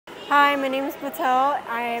Hi, my name is Batel.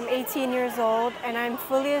 I am 18 years old and I'm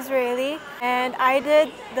fully Israeli. And I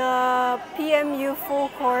did the SPMU full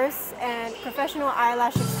course and professional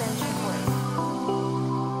eyelash extension course.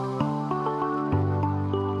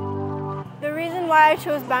 The reason why I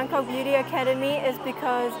chose Bangkok Beauty Academy is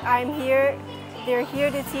because they're here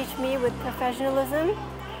to teach me with professionalism.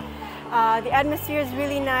 The atmosphere is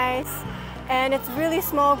really nice and it's a really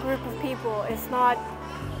small group of people. It's not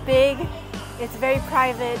big, it's very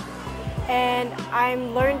private, and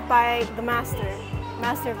I'm learned by the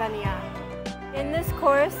Master Vanya. In this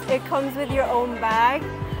course, it comes with your own bag.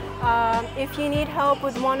 If you need help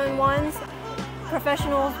with one-on-ones,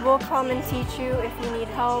 professionals will come and teach you if you need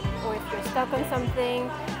help or if you're stuck on something,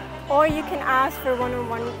 or you can ask for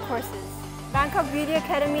one-on-one courses. Bangkok Beauty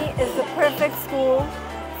Academy is the perfect school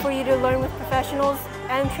for you to learn with professionals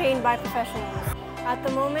and trained by professionals. At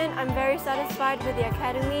the moment, I'm very satisfied with the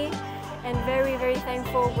academy and very, very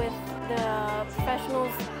thankful with the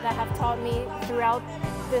professionals that have taught me throughout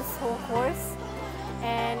this whole course.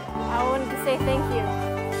 And I wanted to say thank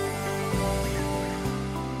you.